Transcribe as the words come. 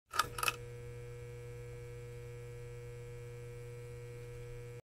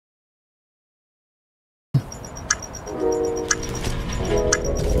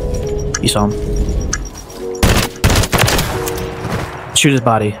You saw him. Shoot his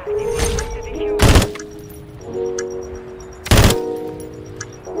body.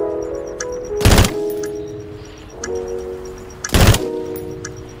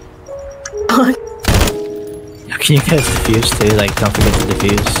 Can you guys defuse too? Like, don't forget to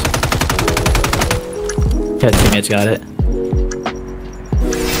defuse. Yeah, teammates got it.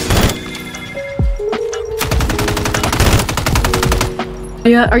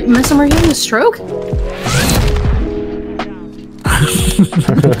 Yeah, are you messing? Are you having a stroke?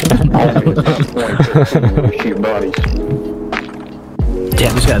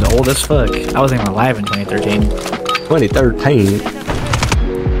 Damn, this guy's old as fuck. I wasn't even alive in 2013. 2013?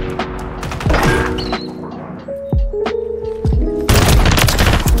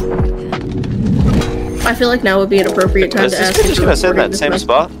 I feel like now would be an appropriate time to ask you. Just gonna sit in that same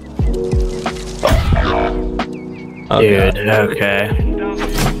spot. Dude, okay.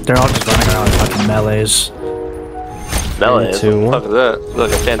 They're all just running around with fucking melees. Melee? What the fuck is that?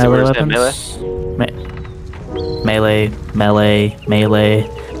 Look, a fancy word is melee? Melee.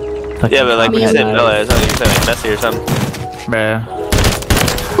 Fucking Yeah, but like when you say melee, it's not like you say like messy or something. Bruh.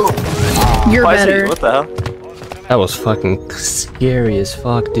 You're better. What the hell? That was fucking scary as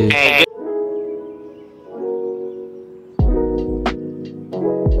fuck, dude. Hey,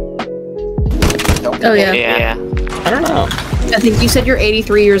 Oh yeah. yeah. I don't know. I think you said you're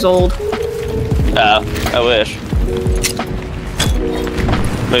 83 years old. I wish.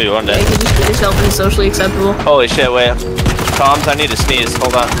 Maybe one day. You can just put yourself in socially acceptable. Holy shit, wait. Comms, I need to sneeze.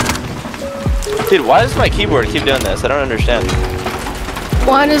 Hold on. Dude, why does my keyboard keep doing this? I don't understand.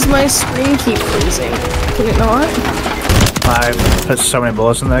 Why does my screen keep freezing? Can it not? I put so many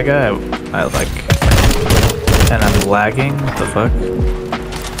bullets in that guy, I like... And I'm lagging? What the fuck?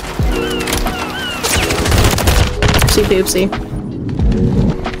 Oopsie doopsie.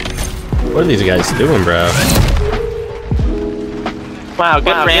 What are these guys doing, bro? Wow,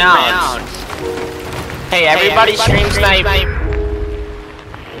 good round. Hey, everybody stream snipe. Hey,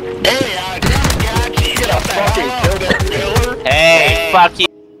 I just got you. You gonna fucking kill that killer? Hey, fuck you.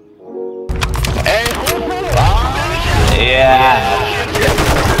 Hey, Yeah.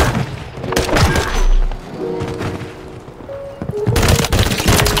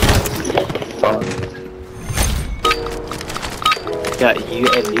 Got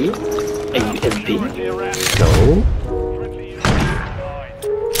UMB? A UMB? No.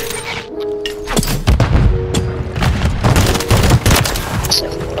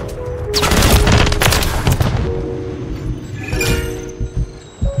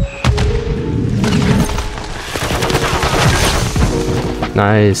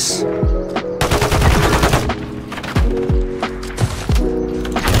 Nice.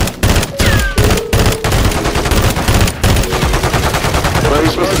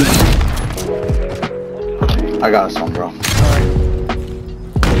 I got some, bro.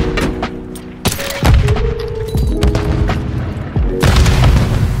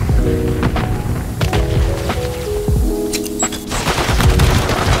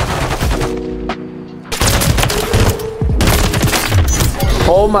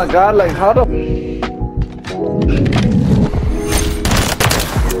 Oh my god, like how the...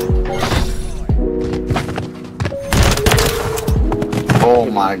 Oh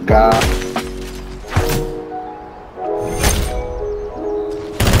my god.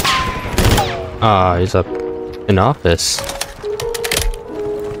 Ah, he's up in office.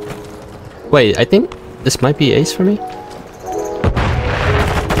 Wait, I think this might be ace for me.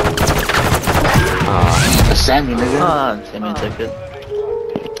 Ah, Sammy, nigga. Ah, Sammy took it.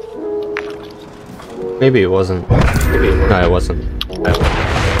 maybe it wasn't. No, it wasn't. I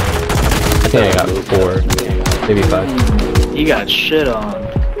think I got 4, maybe 5. You got shit on.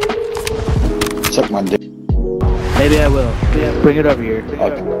 Suck my dick. Maybe I will. Yeah, bring it over here.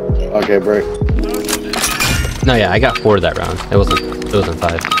 Okay, break. No, yeah, I got 4 that round. It wasn't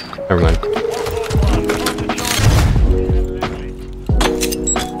 5. Never mind.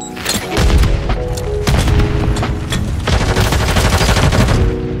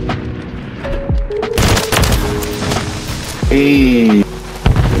 Hey.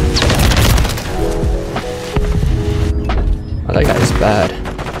 Oh, that guy is bad.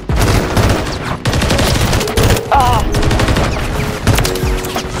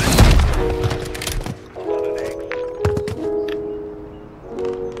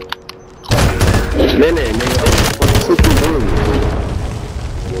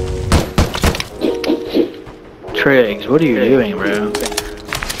 Triggs, what are you doing, bro?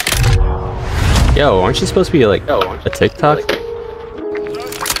 Yo, aren't you supposed to be like a TikTok?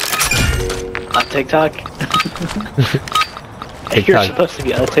 On TikTok? You're TikTok. supposed to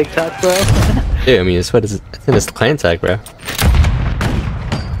be on TikTok, bro. Dude, I mean, it's what is it? I think it's the clan tag, bro.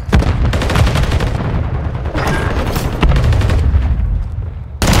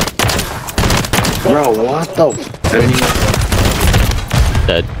 Bro, what the f?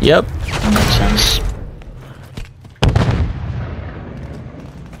 Dead. Yep. That makes sense.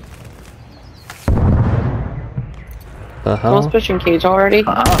 The Someone's hell? pushing cage already.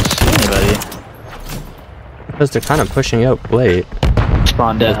 I don't see anybody. Because they're kind of pushing out late.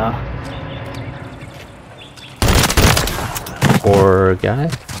 Spawn down. Or guy?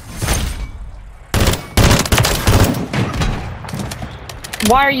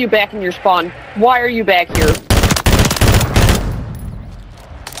 Why are you back in your spawn? Why are you back here?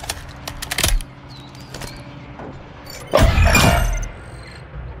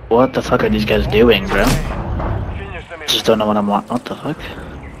 What the fuck are these guys doing, bro? Just don't know what I'm watching. What the fuck?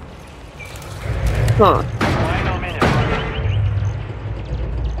 Huh.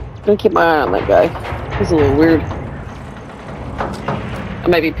 Gonna keep my eye on that guy. He's a little weird. I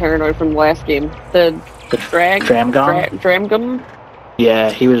might be paranoid from the last game. The Dramgum?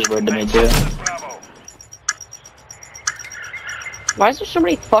 Yeah, he was weird to me too. Why is there so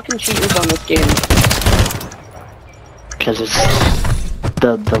many fucking cheaters on this game? Because it's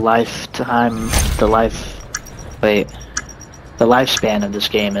the lifespan of this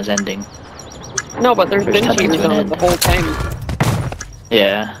game is ending. No, but there's been coming cheaters to an on it end. the whole time.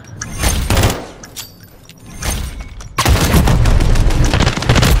 Yeah.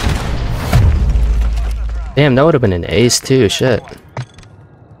 Damn, that would have been an ace too. Shit.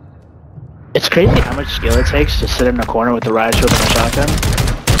 It's crazy how much skill it takes to sit in a corner with the riot shield and a shotgun.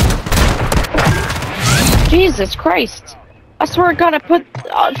 Jesus Christ! I swear to God, I put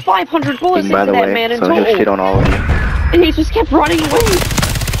 500 bullets By into the that way, man in so just shit total, on all of you. and he just kept running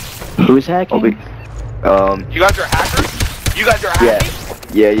away. Who's hacking? You guys are hackers? You guys are yeah,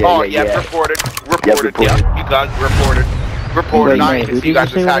 hacking? yeah. Reported. Reported. Yeah, you guys reported. Wait, I who see did you guys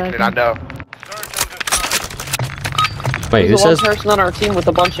you say are was hacking it, I know. Wait, who There's one says? person on our team with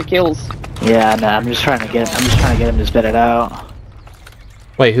a bunch of kills. Yeah, no, I'm just trying to get him to spit it out.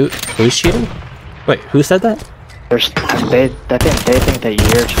 Wait, who's cheating? Wait, who said that? They think that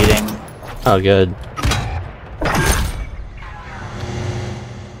you're cheating. Oh, good.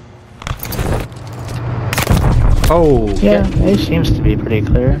 Oh, Yeah, it seems to be pretty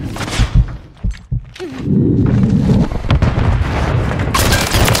clear.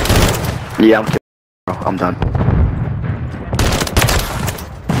 Yeah, I'm done.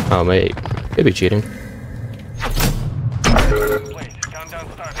 Oh, mate, could be cheating.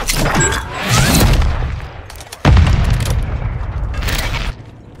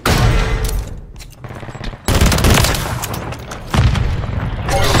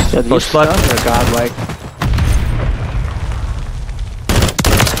 Yeah, these Post flood. stuns are godlike.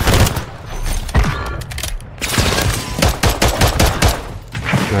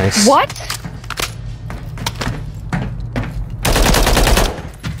 Nice. What?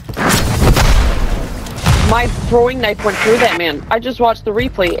 My throwing knife went through that man. I just watched the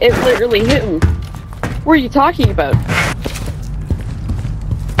replay. It literally hit him. What are you talking about?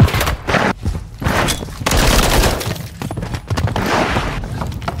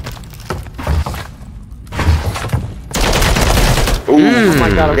 Ooh, Oh my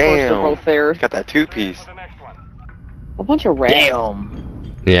god, of course they're damn. both there. Got that two-piece. A bunch of rats.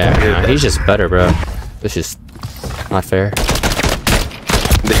 Damn. Yeah, no, he's just better, bro. This is not fair.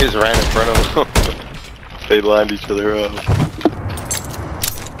 They just ran in front of them. They lined each other up.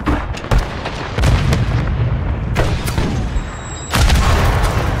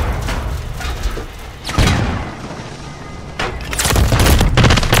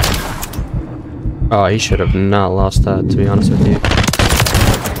 Oh, he should have not lost that, to be honest with you.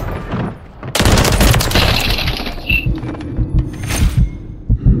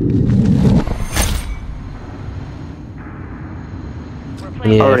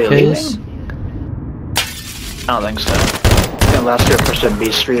 Any Already AFKs? I don't think so. I think last year pushed in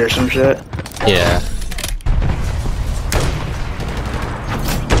B Street or some shit. Yeah.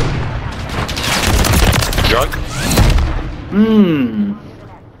 Drunk? Mmm.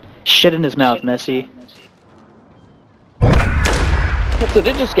 Shit in his mouth, Messi. Did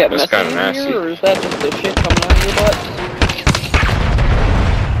it just get That's messy kinda in nasty. here, or is that just the shit coming out of your butt?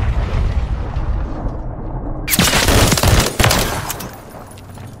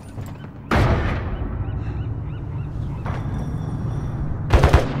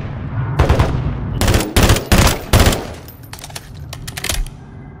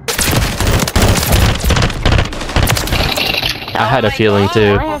 I had a feeling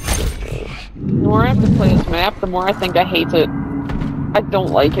too. The more I have to play this map, the more I think I hate it. I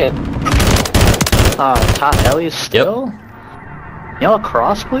don't like it. Top Ellie's still? Yell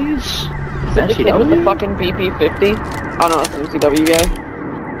across, please? Is it the kid with the fucking BP-50? Oh no, it's an MCW guy.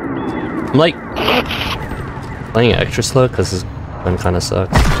 I'm like playing extra slow because this gun kind of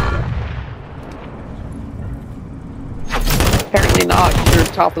sucks. Apparently not, 'cause you're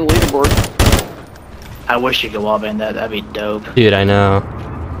top of the leaderboard. I wish you could wallbang that, that'd be dope. Dude, I know.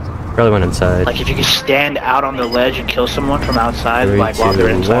 Probably went inside. Like if you could stand out on the ledge and kill someone from outside, 3, like while they're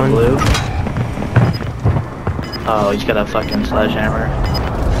 2, inside 1. blue. Oh, he's got a fucking sledgehammer.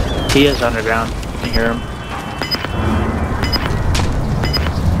 He is underground. I hear him.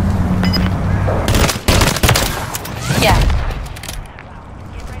 Yeah.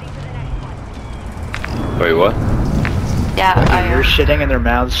 Wait, what? Yeah, You're shitting in their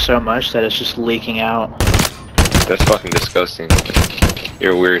mouths so much that it's just leaking out. That's fucking disgusting.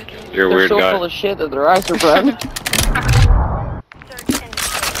 You're weird. You're a They're weird so guy. full of shit that their eyes are red.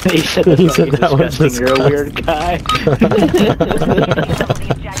 He said that's He fucking said that was disgusting. You're a weird guy.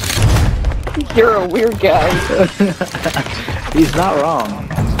 You're a weird guy. He's not wrong.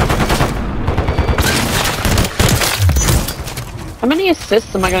 How many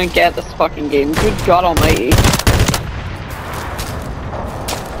assists am I gonna get this fucking game? Good God almighty.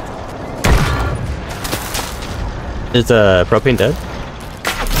 Is Propane dead?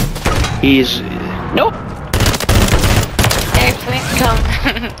 He's... Nope. Hey, please come.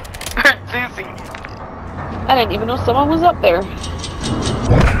 Susie. I didn't even know someone was up there.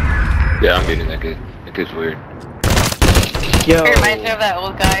 Yeah, I'm beating that kid. That kid's weird. Yo, It reminds me of that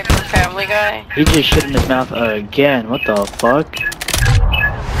old guy from Family Guy. he just shit in his mouth again. What the fuck?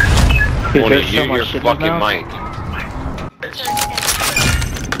 Dude, Only there's so you, much your shit in his fucking mouth. mic.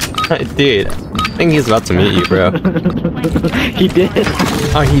 Dude, I think he's about to meet you, bro. He did.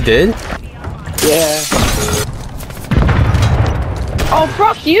 Oh, he did? Yeah. Oh,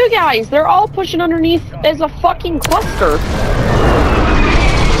 fuck you guys! They're all pushing underneath as a fucking cluster.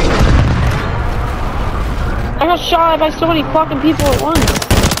 I got shot at by so many fucking people at once.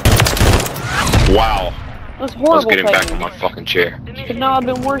 Wow. It was I was horrible getting back timing. on my fucking chair. Could not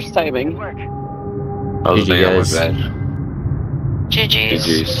have been worse timing. I was GG, laying on my guys. bed. GG's.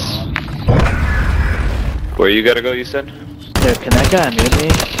 GG's. Where you gotta go, you said? Dude, can that guy mute me?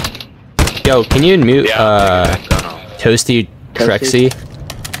 Yo, can you mute Yeah, take that gun off. Toasty Toasty? Trexie?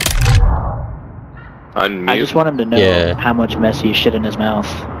 Unmute? I just want him to know Yeah. how much messy shit in his mouth.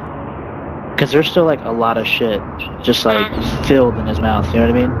 Cause there's still like a lot of shit just like filled in his mouth, you know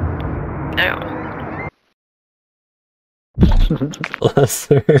what I mean? No. Bless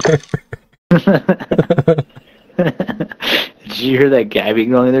her. Did you hear that guy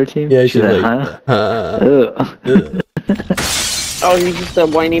being on the other team? Yeah, She's she's like, huh? Ugh. Oh, he's just a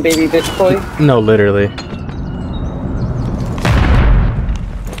whiny baby bitch boy? No, literally.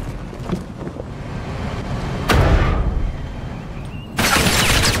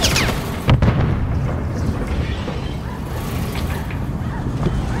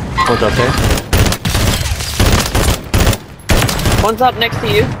 Hold up there. One's up next to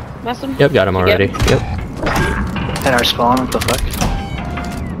you. Messin? Yep, got him already. Yep. And our spawn, what the fuck?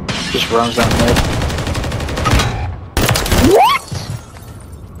 Just runs down mid. What?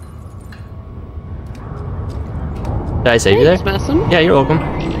 Did I save you there? Thanks, Messin. Yeah, you're welcome.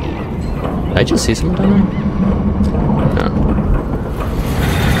 Did I just see someone down there? No.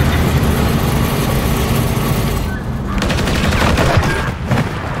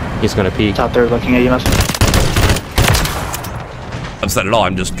 He's gonna peek. Top third looking at you, Messi. Upset at all.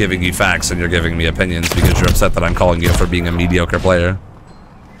 I'm just giving you facts and you're giving me opinions because you're upset that I'm calling you for being a mediocre player.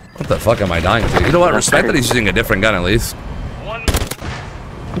 What the fuck am I dying to? You know what? Respect that he's using a different gun at least.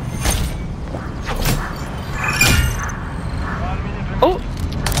 Oh,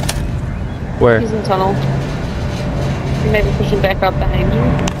 Where? he's in tunnel. He may be pushing back up behind you.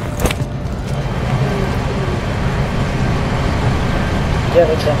 Yeah,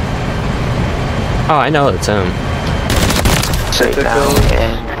 that's him. Oh, I know it's him. Sit down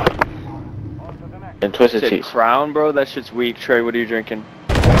And Twisted Tea. Crown, bro? That shit's weak. Trey, what are you drinking?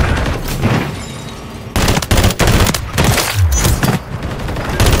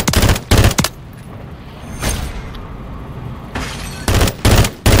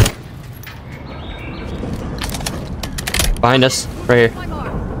 Behind us, right here.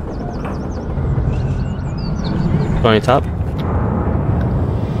 Going top.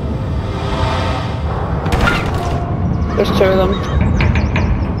 There's two of them.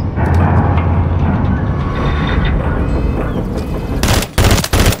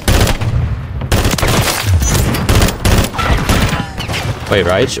 Wait,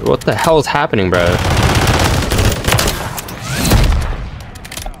 right? What the hell is happening, bro?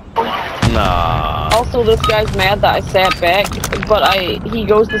 so this guy's mad that I sat back, but he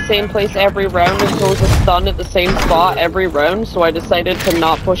goes the same place every round and throws a stun at the same spot every round, so I decided to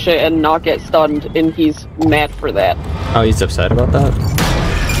not push it and not get stunned, and he's mad for that. Oh, he's upset about that?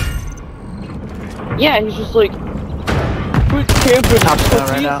 Yeah, he's just like, quit camping.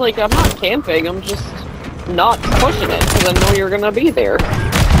 He's like, I'm not camping, I'm just not pushing it, because I know you're gonna be there.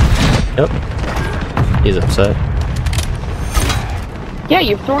 Yep. He's upset. Yeah,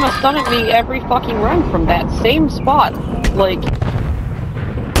 you've thrown a stun at me every fucking round from that same spot. Like...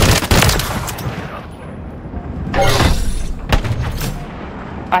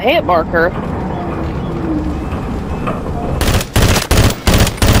 a hit marker.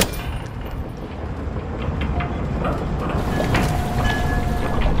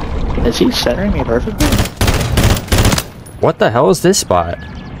 Is he centering me perfectly? What the hell is this spot?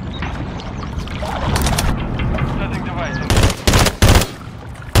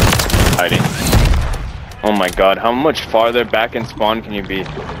 Hiding. Oh my god, how much farther back in spawn can you be?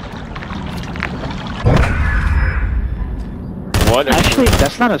 What? Actually,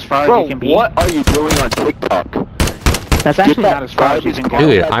 that's not as far as you can be. What are you doing on TikTok? That's actually not as far as you can go.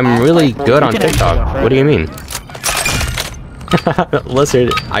 Dude, I'm really good on TikTok. What do you mean?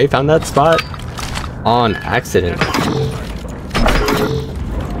 Listen, I found that spot on accident.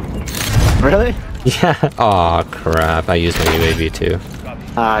 Really? Yeah. Aw, crap. I used my UAV too.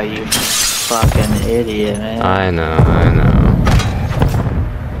 Ah, you fucking idiot, man. I know.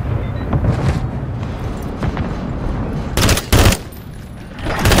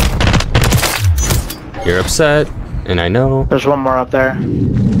 You're upset, and I know. There's one more up there.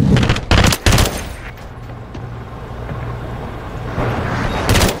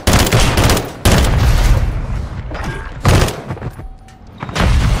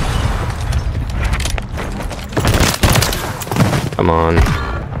 Come on.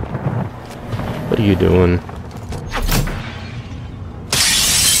 What are you doing?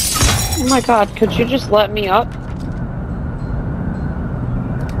 Oh my god, could you just let me up?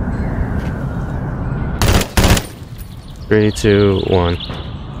 Three, two, one.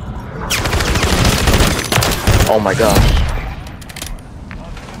 Oh my gosh.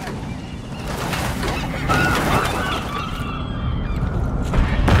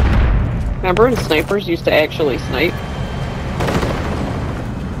 Remember when snipers used to actually snipe?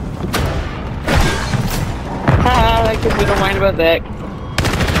 Haha, because we don't mind about that.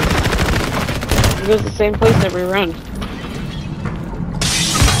 He goes the same place every round.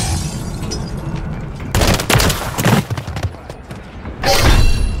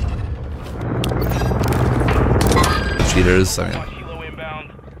 Cheaters, I mean.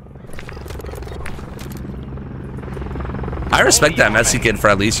 I respect that messy kid for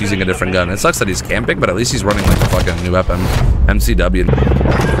at least using a different gun. It sucks that he's camping, but at least he's running like a fucking new weapon. MCW.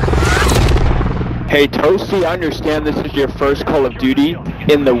 Hey Toasty, I understand this is your first Call of Duty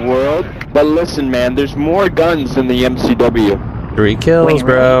in the world, but listen man, there's more guns than the MCW. 3 kills,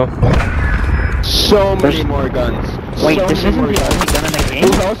 bro. So many more guns. Wait, so this isn't the only gun in the game?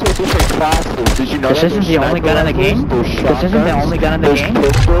 There's also different classes. Did you know this that? Isn't the only gun in the game? This isn't the only gun in the game?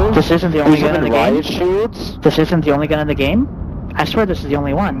 This isn't the only gun in the game? Shields? This isn't the only gun in the game? I swear this is the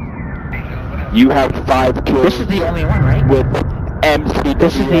only one. You have 5 kills. This is the only one, right? With MCW.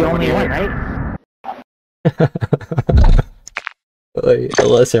 This is the only one, right? Wait,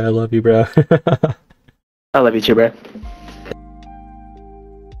 Alyssa, I love you, bro. I love you too, bro.